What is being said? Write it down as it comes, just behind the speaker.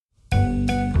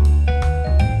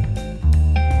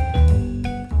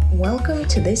welcome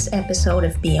to this episode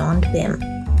of Beyond BIM.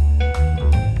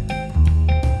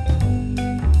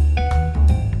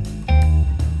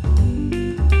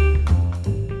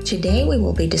 Today we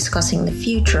will be discussing the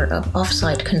future of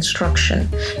offsite construction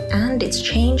and its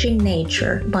changing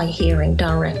nature by hearing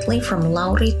directly from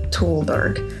Lauri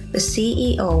Tuhlberg, the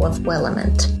CEO of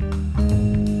Wellement.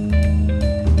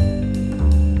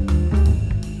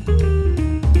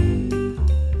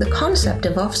 The concept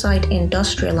of offsite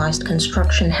industrialized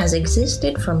construction has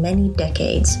existed for many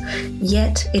decades,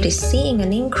 yet it is seeing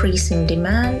an increase in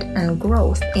demand and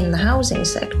growth in the housing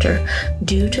sector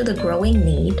due to the growing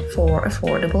need for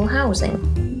affordable housing.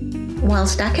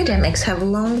 Whilst academics have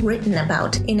long written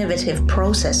about innovative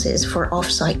processes for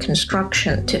offsite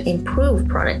construction to improve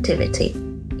productivity,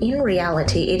 in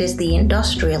reality, it is the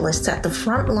industrialists at the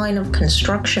front line of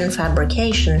construction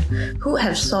fabrication who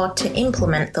have sought to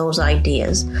implement those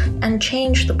ideas and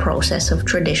change the process of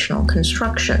traditional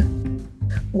construction.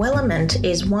 Wellement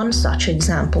is one such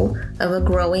example of a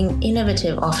growing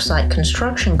innovative offsite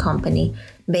construction company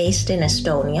based in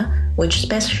Estonia, which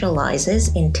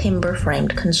specializes in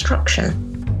timber-framed construction.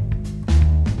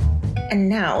 And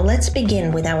now let's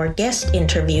begin with our guest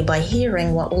interview by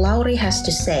hearing what Lauri has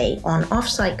to say on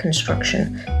offsite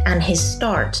construction and his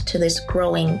start to this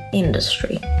growing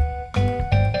industry.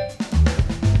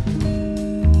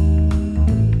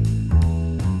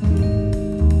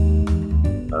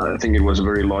 I think it was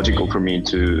very logical for me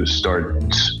to start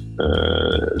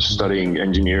studying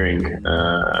engineering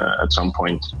at some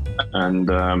point.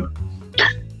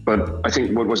 But I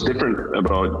think what was different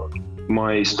about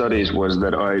my studies was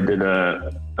that I did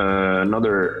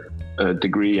another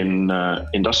degree in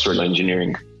industrial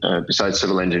engineering besides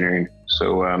civil engineering.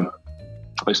 So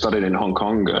I studied in Hong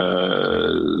Kong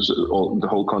the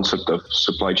whole concept of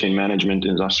supply chain management,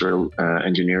 industrial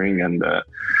engineering, and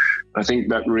I think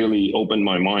that really opened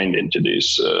my mind into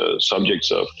these subjects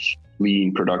of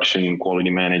lean production,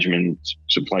 quality management,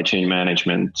 supply chain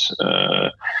management,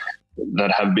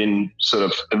 that have been sort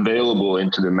of available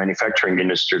into the manufacturing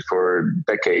industry for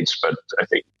decades, but I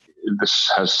think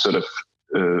this has sort of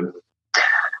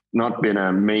not been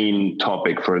a main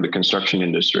topic for the construction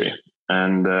industry.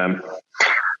 And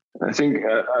I think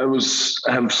I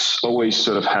have always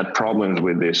sort of had problems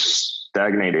with these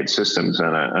stagnated systems,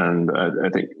 and I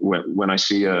think when I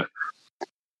see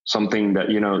something that,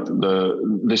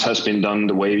 this has been done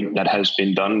the way that has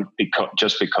been done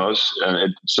because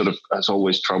it sort of has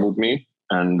always troubled me.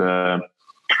 And I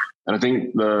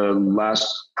think the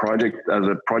last project as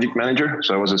a project manager,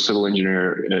 so I was a civil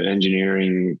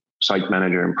engineering site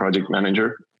manager and project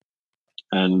manager.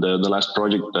 And the last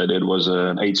project I did was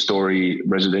an 8-story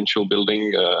residential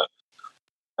building.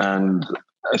 And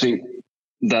I think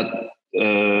that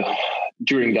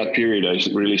during that period, I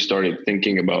really started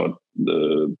thinking about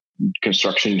the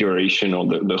construction duration or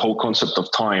the whole concept of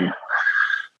time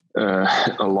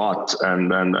a lot.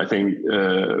 And then I think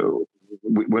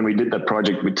when we did that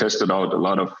project, we tested out a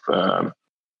lot of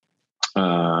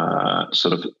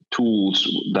sort of tools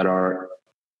that are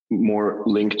more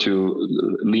linked to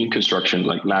lean construction,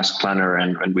 like Last Planner,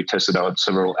 and we tested out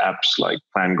several apps like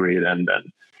PlanGrid and then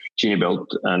Genibelt,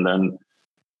 and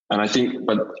I think,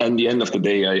 but at the end of the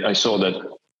day, I saw that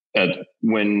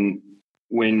when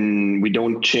we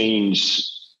don't change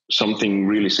something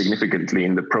really significantly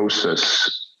in the process,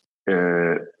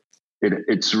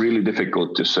 it's really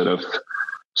difficult to sort of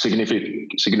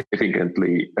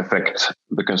significantly affect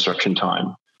the construction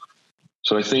time.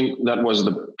 So I think that was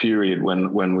the period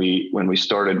when we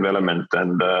started Wellement,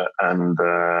 and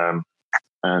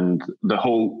the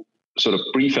whole sort of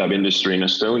prefab industry in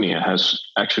Estonia has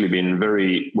actually been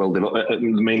very well developed.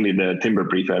 Mainly the timber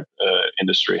prefab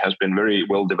industry has been very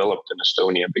well developed in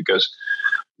Estonia, because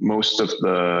most of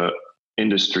the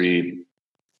industry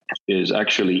is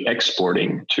actually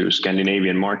exporting to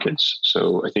Scandinavian markets.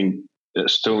 So I think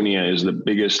Estonia is the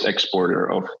biggest exporter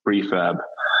of prefab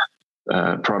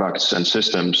products and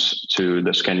systems to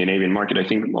the Scandinavian market. I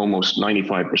think almost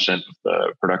 95% of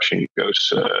the production goes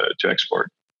to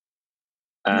export.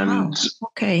 And wow.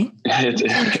 Okay, it's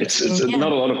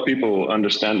not a lot of people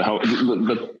understand how,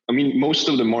 but I mean, most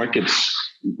of the markets,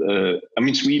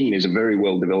 Sweden is a very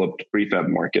well developed prefab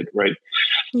market, right?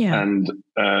 Yeah. And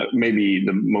maybe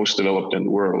the most developed in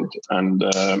the world. And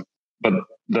but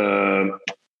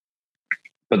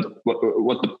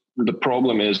what the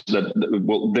problem is that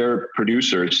their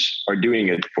producers are doing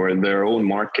it for their own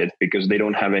market because they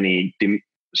don't have any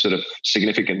sort of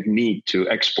significant need to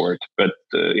export. But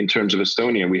in terms of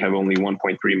Estonia, we have only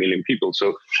 1.3 million people.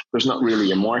 So there's not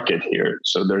really a market here.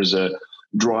 So there's a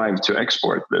drive to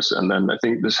export this. And then I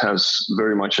think this has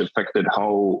very much affected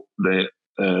how the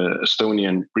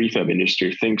Estonian prefab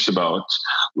industry thinks about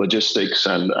logistics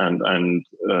and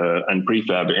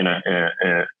prefab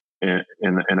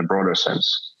in a broader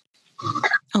sense.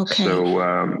 Okay.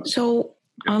 So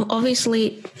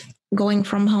obviously, going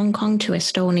from Hong Kong to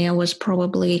Estonia was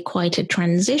probably quite a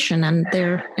transition, and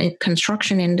their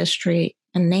construction industry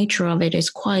and nature of it is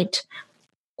quite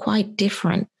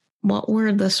different. What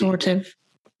were the sort of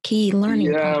key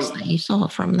learning points that you saw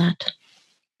from that?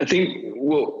 I think,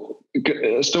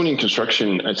 Estonian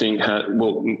construction, I think,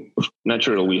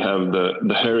 naturally we have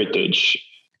the heritage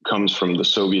comes from the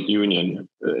Soviet Union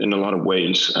in a lot of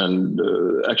ways. And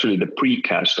actually the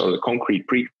precast or the concrete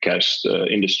precast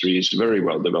industry is very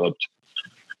well developed.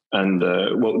 And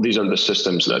these are the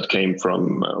systems that came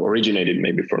from, originated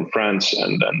maybe from France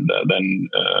and then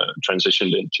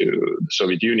transitioned into the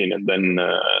Soviet Union and then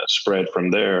spread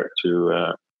from there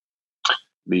to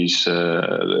these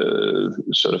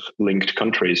sort of linked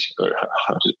countries, or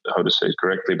how to say it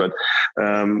correctly. But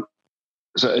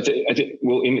so I think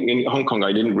in Hong Kong,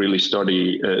 I didn't really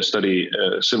study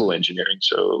civil engineering.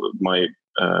 So my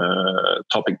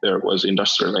topic there was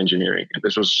industrial engineering. And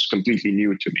this was completely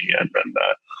new to me. And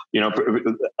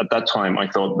at that time, I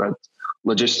thought that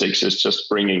logistics is just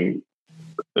bringing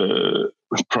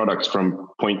products from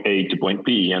point A to point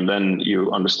B. And then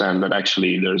you understand that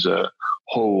actually there's a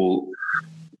whole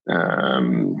there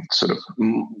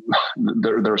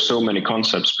are so many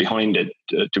concepts behind it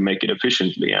to make it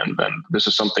efficiently, and then this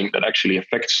is something that actually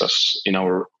affects us in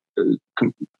our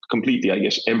completely, I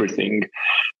guess, everything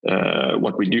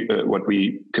what we do, what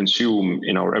we consume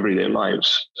in our everyday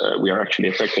lives. We are actually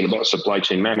affected about supply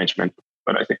chain management.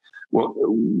 But I think what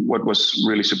was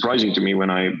really surprising to me when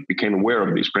I became aware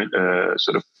of these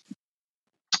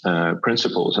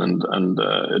principles, and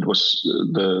it was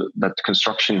that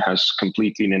construction has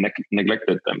completely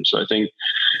neglected them. So I think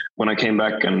when I came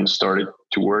back and started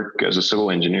to work as a civil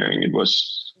engineering, it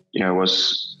was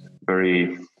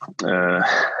very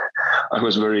I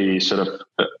was very sort of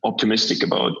optimistic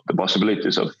about the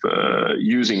possibilities of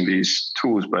using these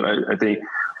tools. But I think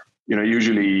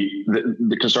usually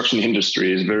the construction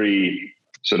industry is very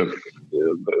sort of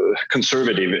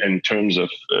conservative in terms of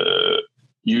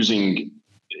using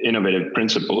innovative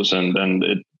principles, and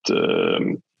it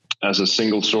as a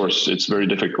single source, it's very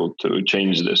difficult to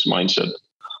change this mindset.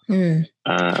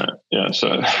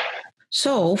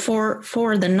 So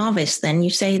for the novice, then you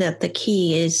say that the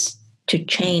key is to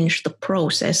change the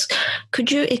process.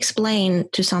 Could you explain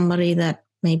to somebody that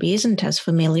maybe isn't as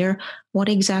familiar what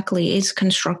exactly is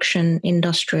construction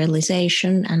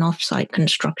industrialization and offsite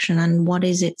construction, and what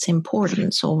is its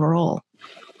importance overall?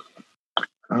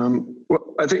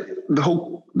 I think the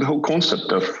whole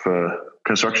concept of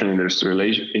construction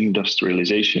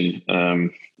industrialization.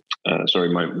 Sorry,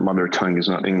 my mother tongue is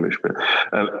not English, but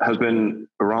has been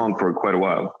around for quite a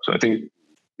while. So I think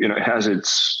it has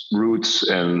its roots,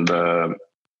 and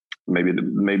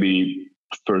maybe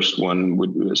first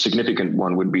significant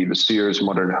one would be the Sears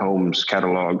Modern Homes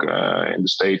catalog in the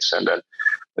States, and then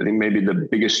I think maybe the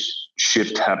biggest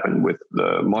shift happened with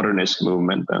the modernist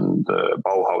movement and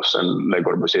Bauhaus and Le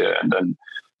Corbusier. And then,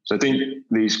 so I think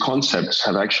these concepts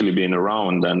have actually been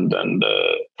around and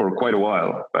for quite a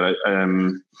while. But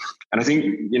and I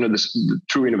think the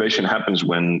true innovation happens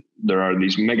when there are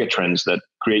these mega trends that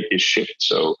create this shift.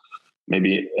 So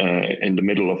maybe in the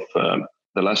middle of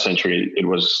the last century, it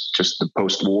was just the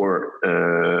post-war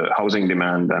housing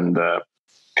demand,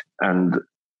 and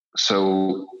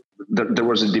so there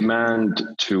was a demand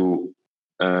to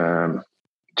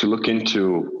look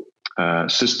into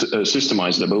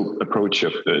systemize the approach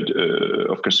of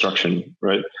construction,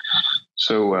 right?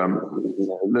 So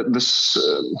this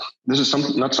is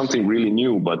not something really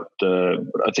new, but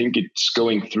I think it's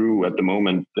going through at the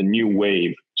moment the new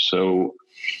wave. So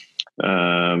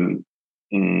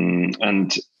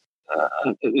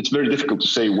it's very difficult to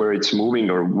say where it's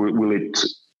moving, or will it.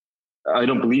 I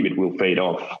don't believe it will fade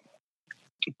off.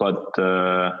 But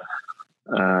the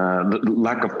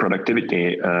lack of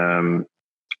productivity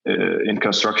in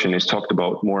construction is talked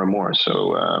about more and more.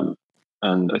 So,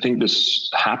 and I think this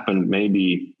happened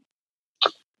maybe.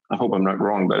 I hope I'm not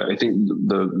wrong, but I think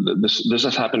this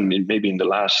has happened maybe in the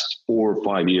last 4 or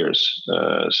 5 years.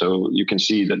 So you can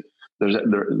see that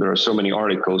there are so many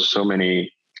articles, so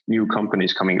many new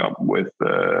companies coming up with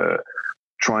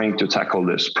trying to tackle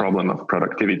this problem of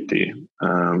productivity.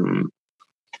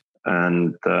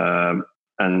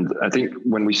 And I think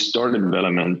when we started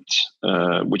Velament,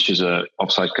 which is a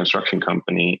offsite construction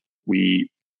company, we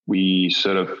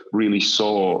sort of really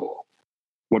saw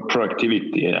what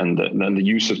productivity and the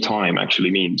use of time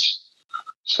actually means.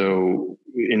 So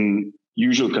in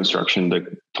usual construction,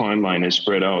 the timeline is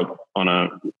spread out on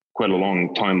quite a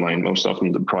long timeline. Most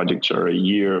often the projects are a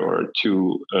year or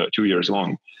 2 years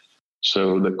long.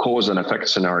 So the cause and effect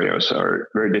scenarios are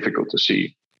very difficult to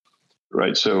see,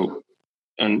 right? So,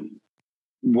 and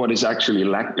what is actually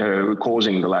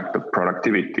causing the lack of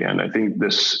productivity? And I think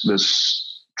this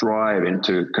drive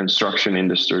into construction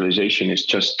industrialization is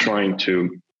just trying to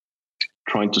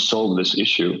solve this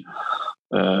issue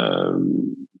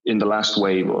in the last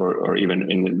wave, or even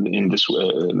in this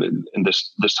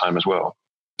time as well.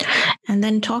 And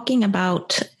then talking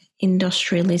about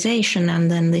industrialization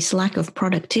and then this lack of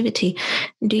productivity,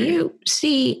 do you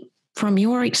see from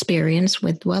your experience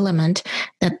with Dwellament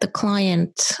that the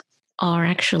clients are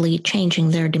actually changing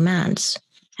their demands?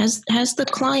 Has the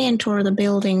client or the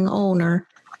building owner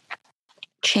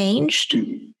changed,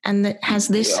 and has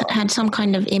this had some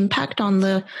kind of impact on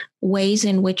the ways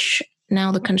in which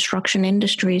now the construction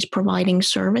industry is providing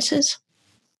services?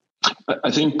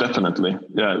 I think definitely,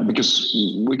 yeah, because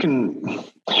we can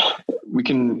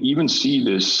even see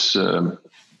this in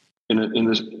the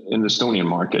Estonian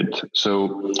market.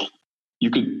 So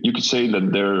you could say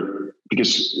that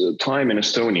because time in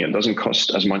Estonia doesn't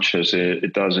cost as much as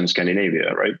it does in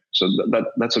Scandinavia, right? So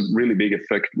that's a really big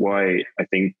effect. Why I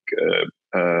think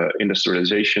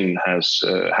industrialization has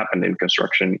happened in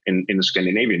construction in the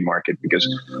Scandinavian market, because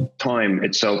time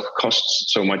itself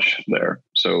costs so much there.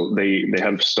 So they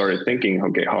have started thinking,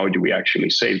 okay, how do we actually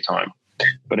save time?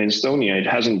 But in Estonia, it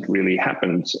hasn't really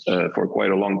happened for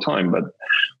quite a long time. But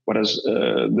what has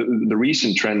the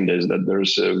recent trend is that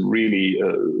there's a really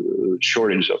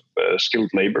shortage of skilled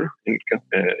labor in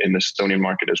the Estonian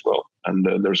market as well, and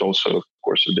there's also, of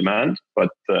course, a demand.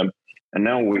 But and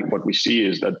now what we see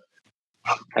is that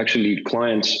actually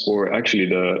clients, or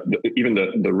actually even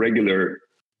the regular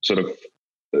sort of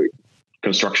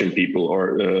construction people,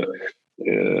 or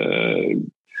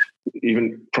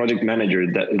even project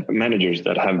managers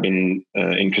that have been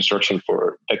in construction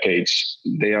for decades,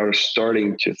 they are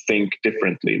starting to think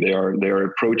differently. They are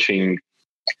approaching.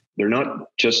 They're not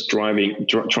just trying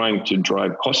to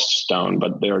drive costs down,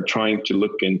 but they are trying to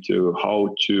look into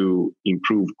how to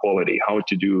improve quality, how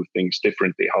to do things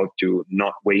differently, how to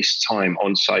not waste time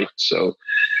on site. So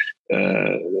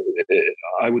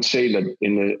I would say that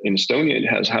in Estonia, it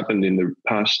has happened in the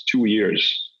past 2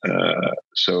 years.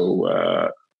 So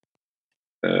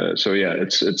yeah,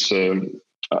 it's.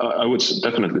 I would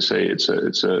definitely say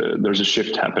there's a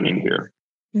shift happening here.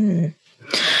 Mm.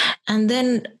 And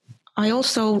then I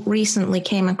also recently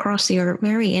came across your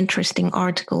very interesting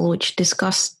article, which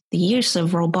discussed the use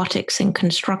of robotics in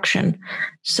construction.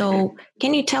 So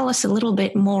can you tell us a little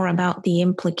bit more about the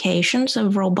implications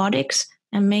of robotics,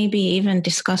 and maybe even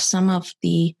discuss some of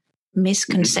the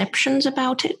misconceptions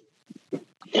about it?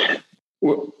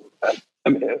 Well,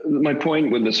 my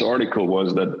point with this article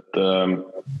was that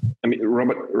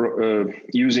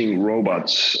using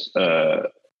robots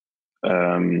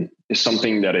is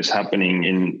something that is happening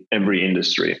in every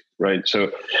industry, right? So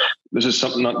this is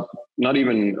something not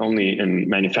even only in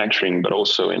manufacturing, but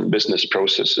also in business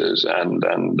processes, and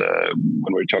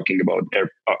when we're talking about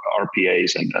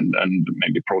RPAs and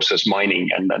maybe process mining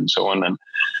and so on, and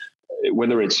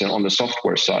whether it's on the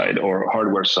software side or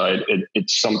hardware side,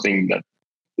 it's something that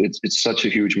it's such a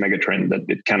huge megatrend that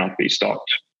it cannot be stopped.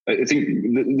 I think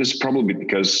this is probably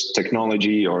because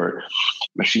technology or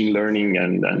machine learning,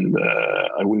 and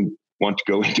I wouldn't want to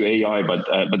go into AI, but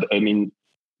I mean,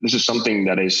 this is something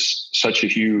that is such a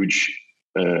huge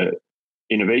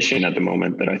innovation at the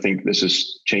moment that I think this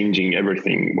is changing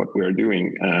everything what we are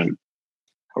doing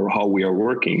or how we are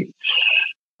working.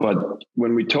 But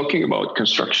when we're talking about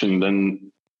construction,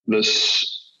 then this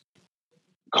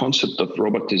concept of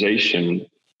robotization,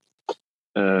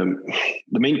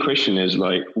 the main question is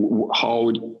like,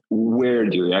 where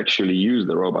do you actually use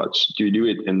the robots? Do you do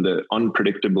it in the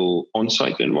unpredictable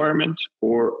on-site environment,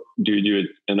 or do you do it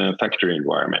in a factory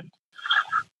environment?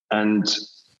 And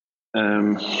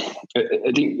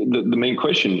I think the main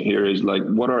question here is like,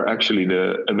 what are actually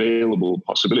the available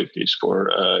possibilities for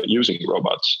using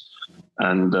robots,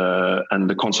 and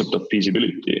the concept of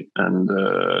feasibility, and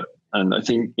I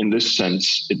think in this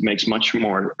sense, it makes much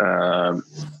more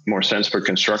sense for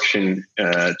construction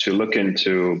to look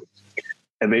into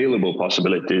available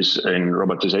possibilities in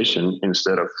robotization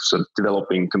instead of sort of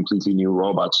developing completely new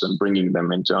robots and bringing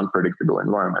them into unpredictable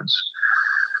environments.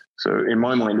 So in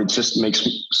my mind, it just makes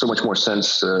so much more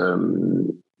sense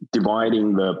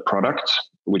dividing the product,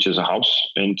 which is a house,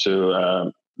 into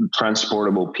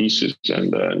transportable pieces,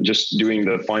 and just doing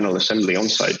the final assembly on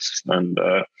site. And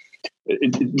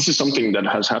this is something that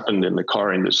has happened in the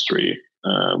car industry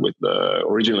with the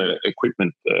original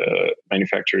equipment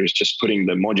manufacturers just putting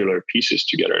the modular pieces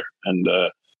together, and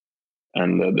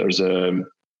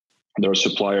there are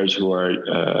suppliers who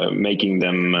are making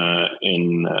them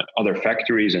in other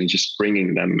factories and just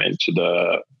bringing them into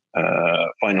the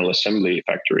final assembly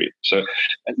factory. So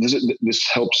this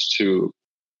helps to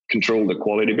control the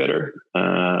quality better,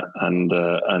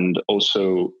 and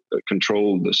also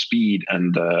control the speed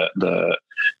and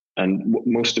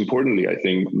most importantly, I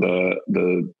think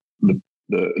the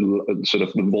sort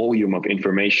of the volume of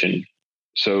information.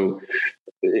 So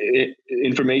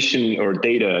information or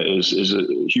data is a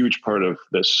huge part of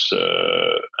this,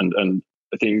 and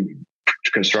I think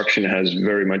construction has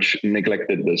very much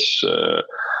neglected this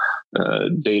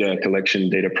data collection,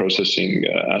 data processing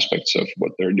aspects of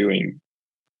what they're doing.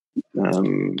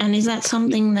 And is that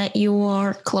something that you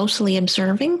are closely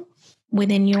observing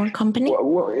within your company?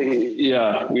 Well,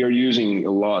 yeah, we are using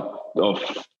a lot of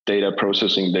data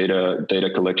processing, data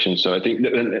collection. So I think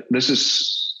this is,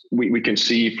 we can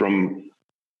see from,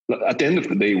 at the end of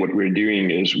the day, what we're doing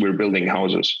is we're building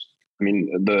houses. I mean,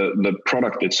 the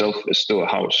product itself is still a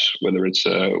house, whether it's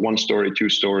a 1-story,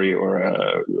 2-story, or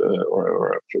a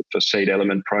facade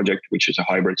element project, which is a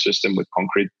hybrid system with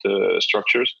concrete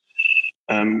structures.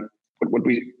 But what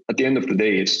we, at the end of the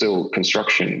day, it's still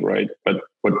construction, right? But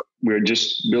we're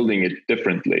just building it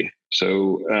differently.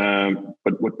 So,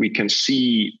 but what we can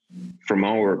see from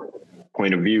our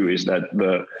point of view is that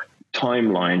the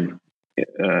timeline,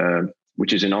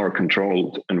 which is in our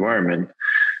controlled environment,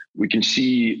 we can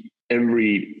see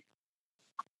every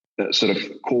sort of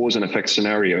cause and effect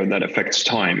scenario that affects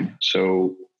time.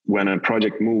 So when a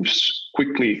project moves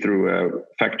quickly through a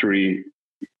factory,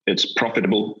 it's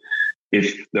profitable.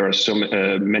 If there are so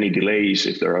many delays,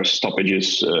 if there are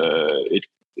stoppages, it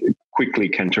quickly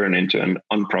can turn into an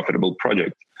unprofitable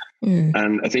project.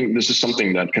 And I think this is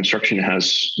something that construction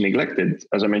has neglected.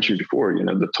 As I mentioned before,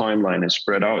 the timeline is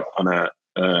spread out on a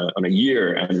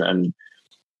year, and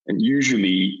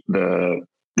usually the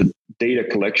data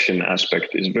collection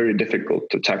aspect is very difficult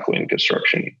to tackle in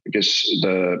construction because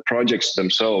the projects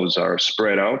themselves are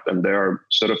spread out, and there are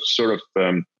sort of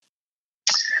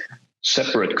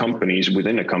separate companies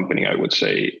within a company, I would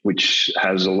say, which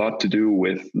has a lot to do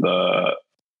with the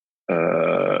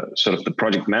sort of the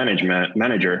project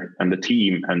manager and the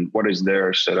team, and what is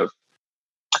their sort of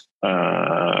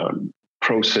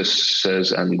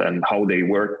processes and how they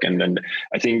work. And then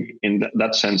I think in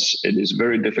that sense, it is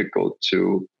very difficult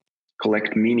to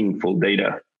collect meaningful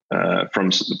data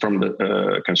from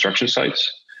the construction sites.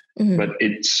 Mm-hmm. But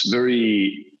it's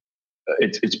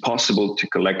possible to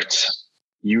collect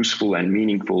useful and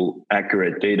meaningful,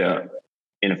 accurate data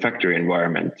in a factory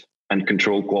environment and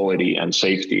control quality and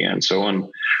safety and so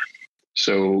on.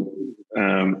 So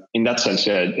in that sense,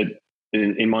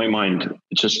 in my mind,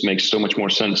 it just makes so much more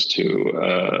sense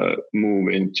to move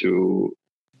into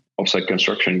offsite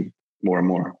construction more and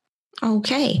more.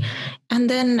 Okay. And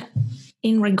then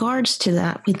in regards to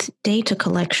that, with data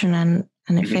collection and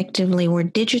effectively we're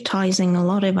digitizing a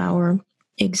lot of our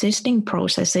existing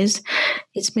processes,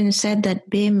 it's been said that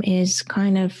BIM is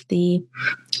kind of the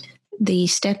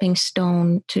stepping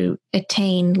stone to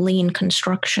attain lean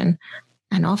construction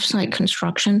and offsite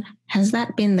construction. Has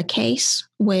that been the case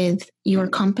with your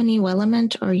company,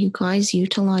 Wellement? Are you guys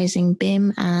utilizing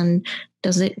BIM, and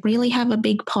does it really have a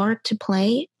big part to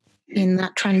play in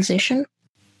that transition?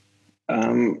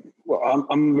 Well,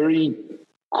 I'm very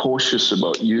cautious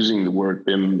about using the word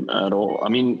BIM at all. I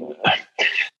mean,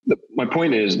 my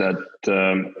point is that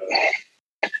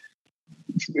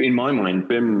in my mind,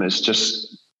 BIM is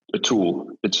just a tool.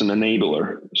 It's an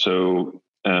enabler. So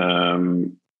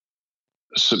the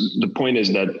point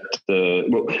is that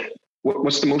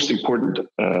what's the most important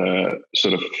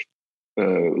sort of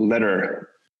letter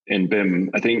in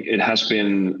BIM? I think it has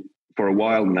been for a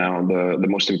while now. The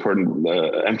most important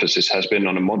emphasis has been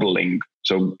on a modeling,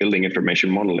 so building information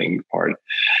modeling part.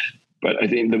 But I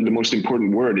think the most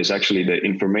important word is actually the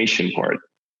information part,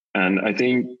 and I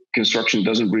think construction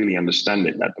doesn't really understand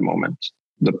it at the moment.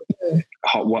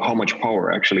 How much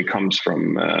power actually comes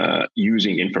from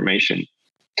using information.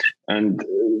 And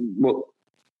well,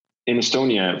 in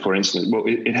Estonia, for instance, well,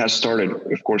 it has started,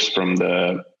 of course, from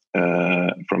the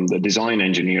design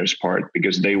engineers part,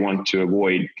 because they want to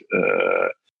avoid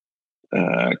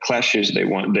clashes.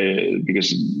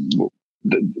 Because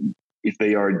if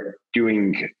they are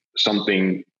doing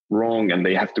something wrong and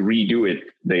they have to redo it,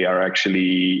 they are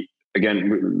actually,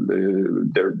 again,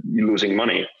 they're losing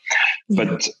money. Yeah.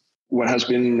 But what has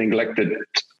been neglected,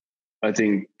 I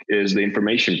think, is the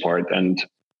information part. And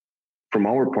from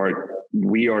our part,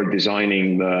 we are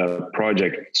designing the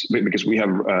project because we have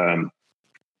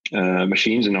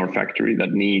machines in our factory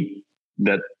that need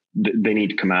they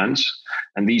need commands,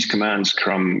 and these commands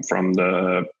come from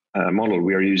the model.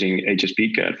 We are using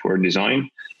HSPCAD for design,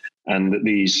 and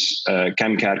these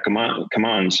CAMCAD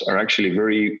commands are actually a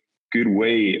very good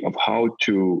way of how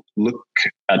to look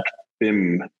at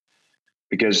BIM,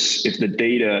 because if the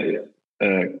data,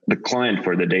 the client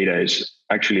for the data is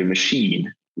actually a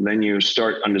machine, then you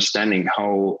start understanding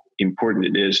how important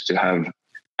it is to have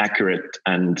accurate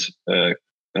and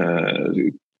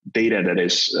data that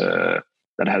is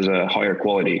that has a higher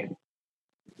quality.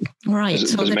 Right,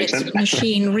 so that it's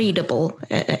machine readable,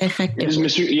 effectively.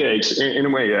 It's in a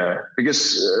way, yeah.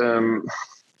 Because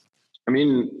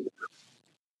BIM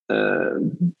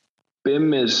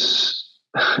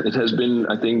it has been,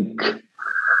 I think,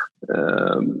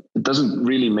 it doesn't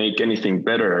really make anything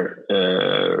better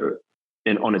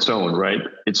on its own, right?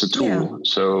 It's a tool. Yeah.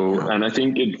 So, and I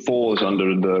think it falls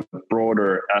under the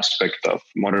broader aspect of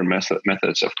modern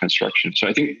methods of construction. So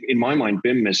I think in my mind,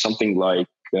 BIM is something like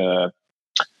the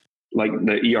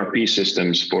ERP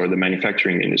systems for the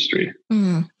manufacturing industry.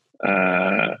 Mm.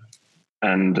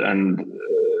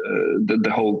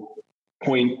 The whole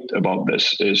point about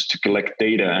this is to collect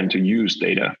data and to use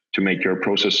data to make your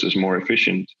processes more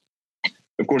efficient.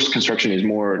 Of course, construction is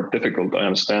more difficult. I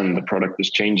understand the product is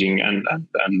changing, and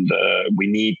we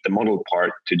need the model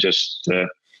part to just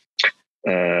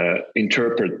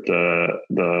interpret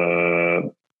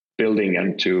the building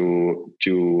and to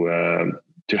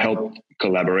help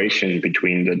collaboration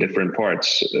between the different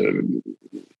parts.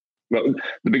 Well,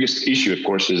 the biggest issue, of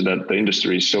course, is that the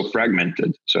industry is so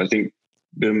fragmented. So I think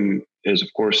BIM is,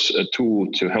 of course, a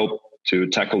tool to help to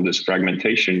tackle this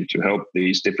fragmentation, to help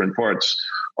these different parts,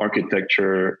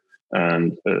 architecture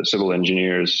and civil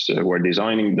engineers who are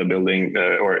designing the building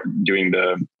or doing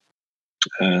the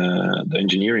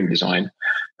engineering design.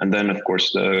 And then, of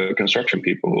course, the construction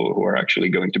people who are actually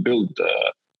going to build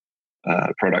the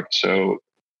product. So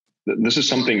this is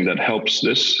something that helps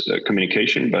this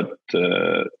communication, but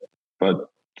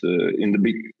in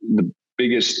the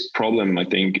biggest problem, I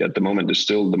think, at the moment is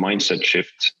still the mindset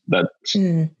shift that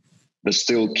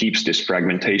still keeps this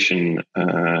fragmentation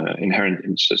inherent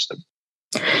in the system.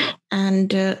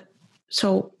 And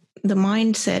so the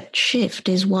mindset shift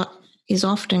is what is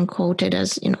often quoted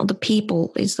as, the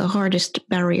people is the hardest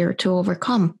barrier to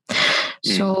overcome.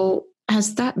 So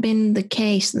has that been the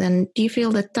case then? Do you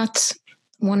feel that that's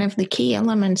one of the key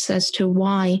elements as to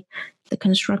why the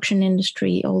construction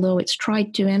industry, although it's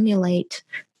tried to emulate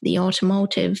the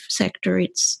automotive sector,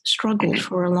 it's struggled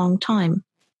for a long time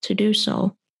to do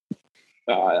so?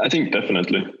 I think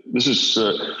definitely. This is,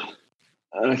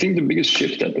 I think the biggest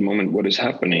shift at the moment, what is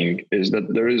happening is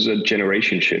that there is a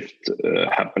generation shift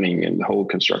happening in the whole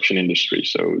construction industry.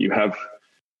 So you have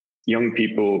young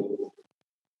people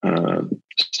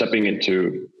stepping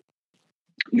into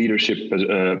leadership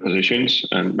positions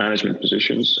and management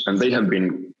positions, and they have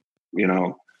been,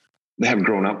 they have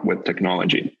grown up with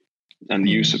technology and the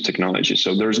use of technology.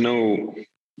 So there's no,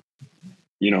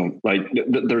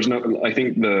 there's no, I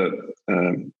think the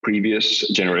previous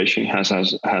generation has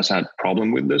had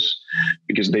problem with this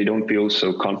because they don't feel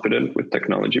so confident with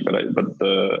technology. But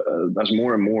as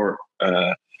more and more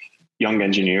young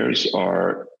engineers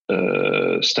are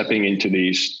stepping into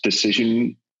these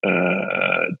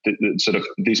sort of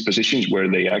these positions where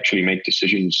they actually make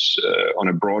decisions on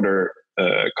a broader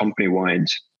company-wide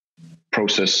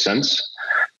process sense,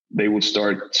 they will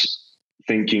start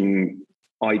thinking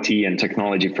IT and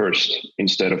technology first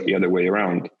instead of the other way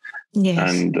around. Yes.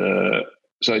 And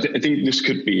so I think this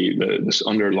could be this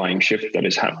underlying shift that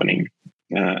is happening.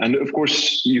 And of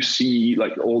course, you see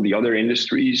like all the other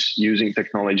industries using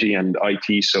technology and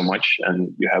IT so much,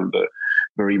 and you have the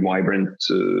very vibrant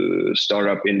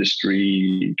startup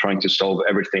industry trying to solve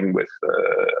everything with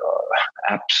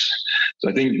apps. So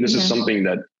I think this is something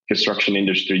that construction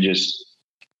industry just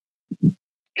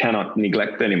cannot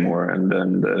neglect anymore, and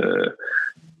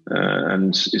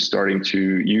is starting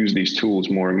to use these tools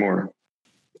more and more.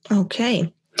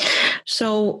 Okay.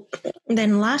 So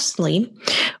then lastly,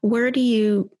 where do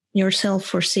you yourself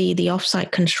foresee the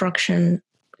offsite construction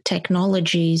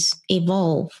technologies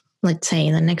evolve, let's say,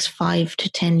 in the next 5 to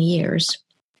 10 years?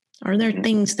 Are there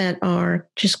things that are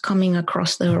just coming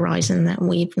across the horizon that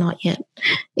we've not yet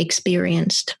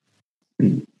experienced?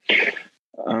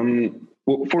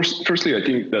 Well, firstly, I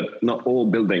think that not all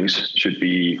buildings should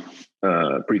be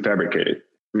prefabricated.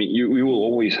 I mean, we will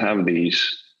always have these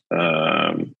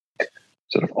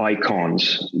sort of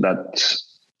icons that,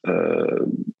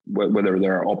 whether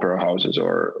they're opera houses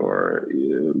or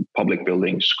public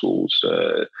buildings, schools,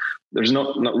 there's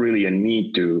not really a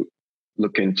need to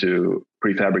look into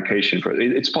prefabrication for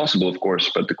it. It's possible, of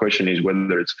course, but the question is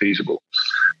whether it's feasible.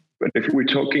 But if we're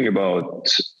talking about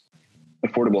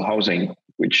affordable housing,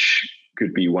 which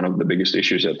could be one of the biggest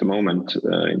issues at the moment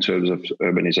in terms of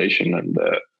urbanization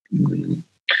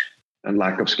and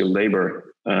lack of skilled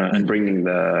labor and bringing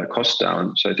the cost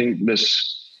down. So I think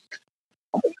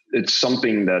it's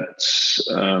something that's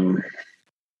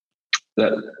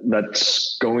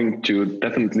going to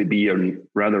definitely be a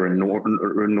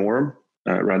norm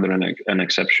rather than an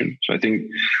exception. So I think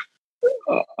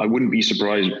I wouldn't be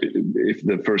surprised if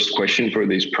the first question for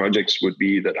these projects would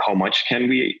be that how much can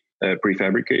we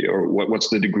prefabricate, or what's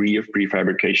the degree of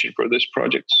prefabrication for this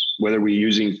project, whether we're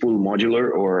using full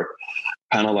modular or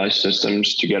panelized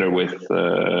systems together with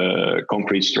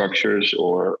concrete structures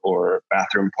or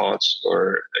bathroom pots,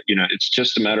 or it's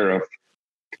just a matter of,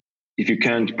 if you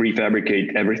can't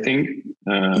prefabricate everything,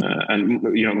 and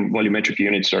volumetric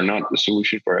units are not the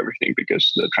solution for everything,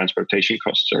 because the transportation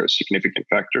costs are a significant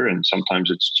factor, and sometimes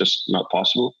it's just not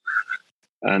possible.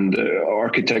 And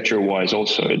architecture-wise,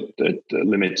 also it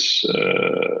limits.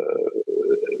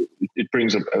 It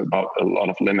brings about a lot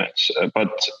of limits.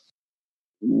 But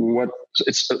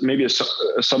it's maybe a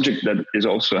subject that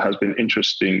has been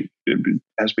interesting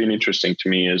to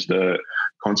me is the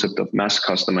concept of mass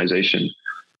customization.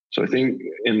 So I think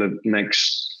in the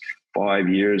next 5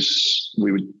 years,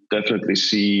 we would definitely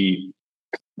see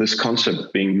this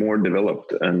concept being more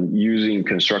developed and using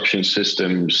construction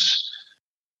systems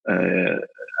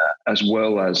as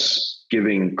well as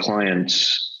giving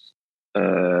clients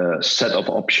a set of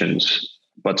options,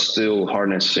 but still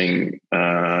harnessing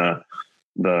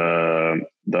the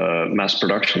mass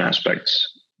production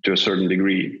aspects to a certain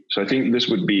degree. So I think this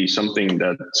would be something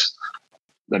that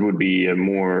would be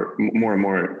more and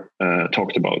more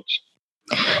talked about.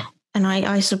 And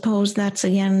I suppose that's,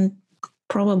 again,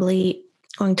 probably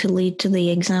going to lead to the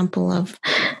example of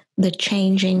the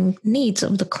changing needs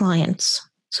of the clients.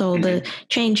 So the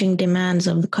changing demands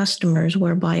of the customers,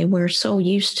 whereby we're so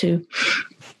used to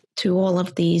all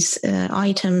of these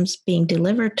items being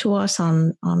delivered to us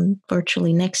on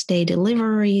virtually next day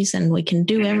deliveries, and we can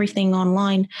do everything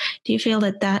online. Do you feel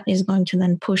that is going to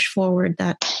then push forward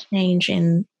that change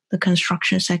in the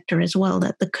construction sector as well,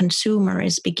 that the consumer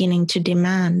is beginning to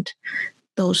demand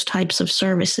those types of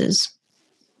services?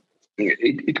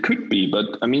 It could be,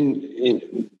 but I mean,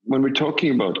 when we're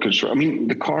talking about construction,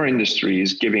 the car industry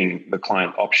is giving the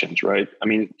client options, right?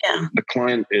 The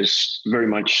client is very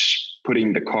much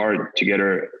putting the car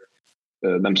together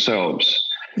themselves.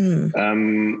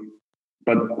 But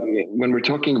when we're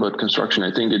talking about construction,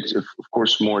 I think it's of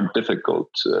course more difficult.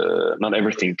 Not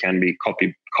everything can be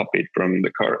copied from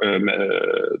the car,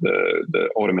 the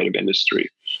automotive industry.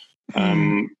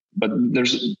 But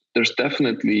there's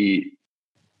definitely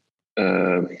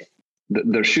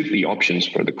there should be options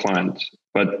for the client.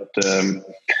 But the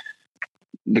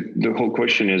whole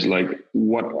question is like,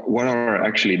 what are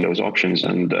actually those options?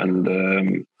 And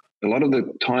a lot of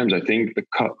the times, I think the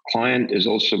client is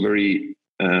also very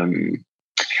how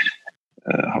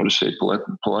to say it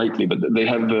politely, but they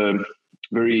have a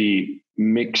very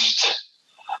mixed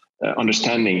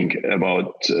understanding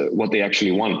about what they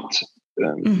actually want.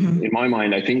 In my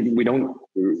mind, I think we don't,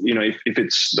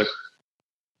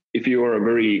 if you are a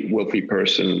very wealthy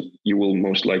person, you will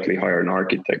most likely hire an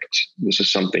architect. This is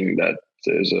something that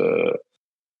is a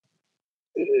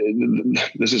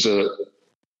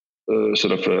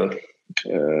sort of a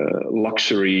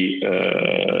luxury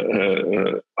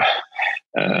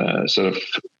sort of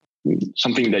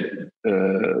something that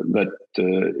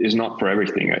is not for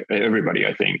everybody,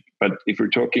 I think. But if we're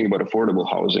talking about affordable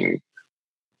housing,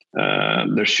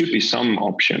 there should be some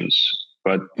options,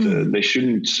 but they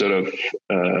shouldn't sort of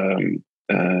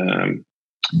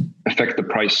affect the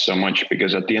price so much,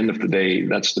 because at the end of the day,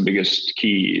 that's the biggest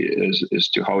key is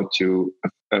to how to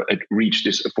reach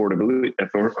this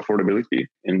affordability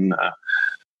in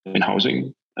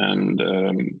housing. And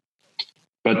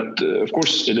but of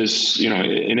course, it is,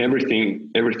 in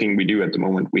everything we do at the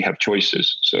moment, we have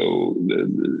choices. So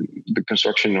the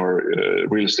construction or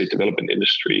real estate development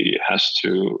industry has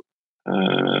to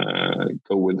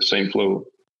go with the same flow.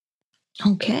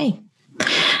 Okay.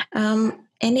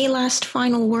 Any last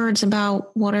final words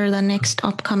about what are the next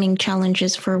upcoming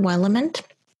challenges for Weliment?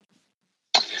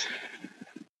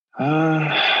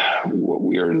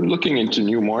 We are looking into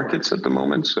new markets at the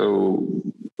moment. So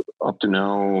up to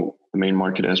now, the main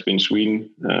market has been Sweden,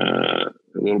 a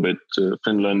little bit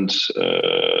Finland,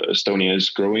 Estonia is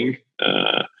growing,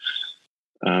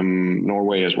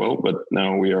 Norway as well. But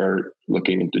now we are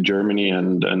looking into Germany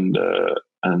and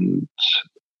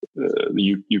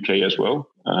the UK as well.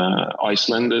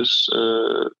 Iceland is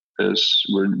as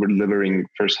we're delivering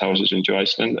first houses into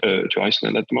Iceland at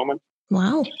the moment.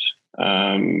 Wow.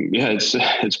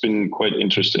 It's been quite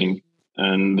interesting,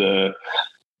 and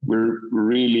we're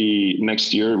really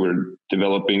next year we're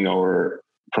developing our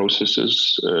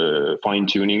processes,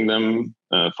 fine-tuning them,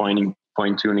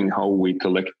 fine-tuning how we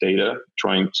collect data,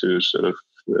 trying to sort of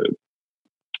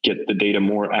get the data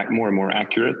more and more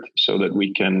accurate, so that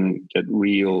we can get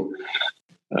real.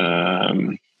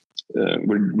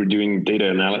 We're doing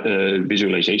data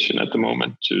visualization at the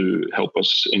moment to help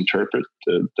us interpret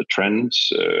the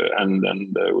trends, and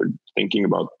then we're thinking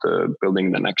about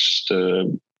building the next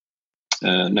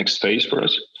phase for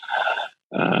us.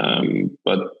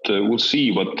 But we'll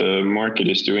see what the market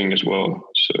is doing as well.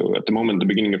 So at the moment, the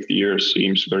beginning of the year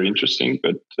seems very interesting,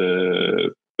 but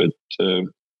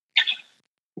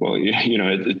well,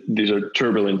 these are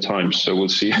turbulent times, so we'll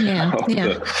see. Yeah.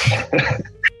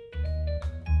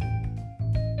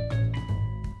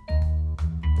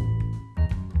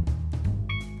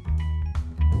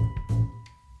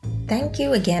 Thank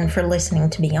you again for listening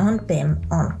to Beyond BIM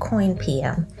on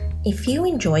CoinPM. If you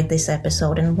enjoyed this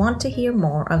episode and want to hear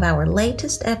more of our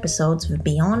latest episodes of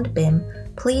Beyond BIM,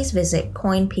 please visit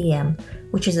CoinPM,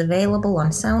 which is available on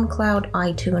SoundCloud,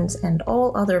 iTunes, and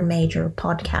all other major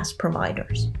podcast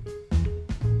providers.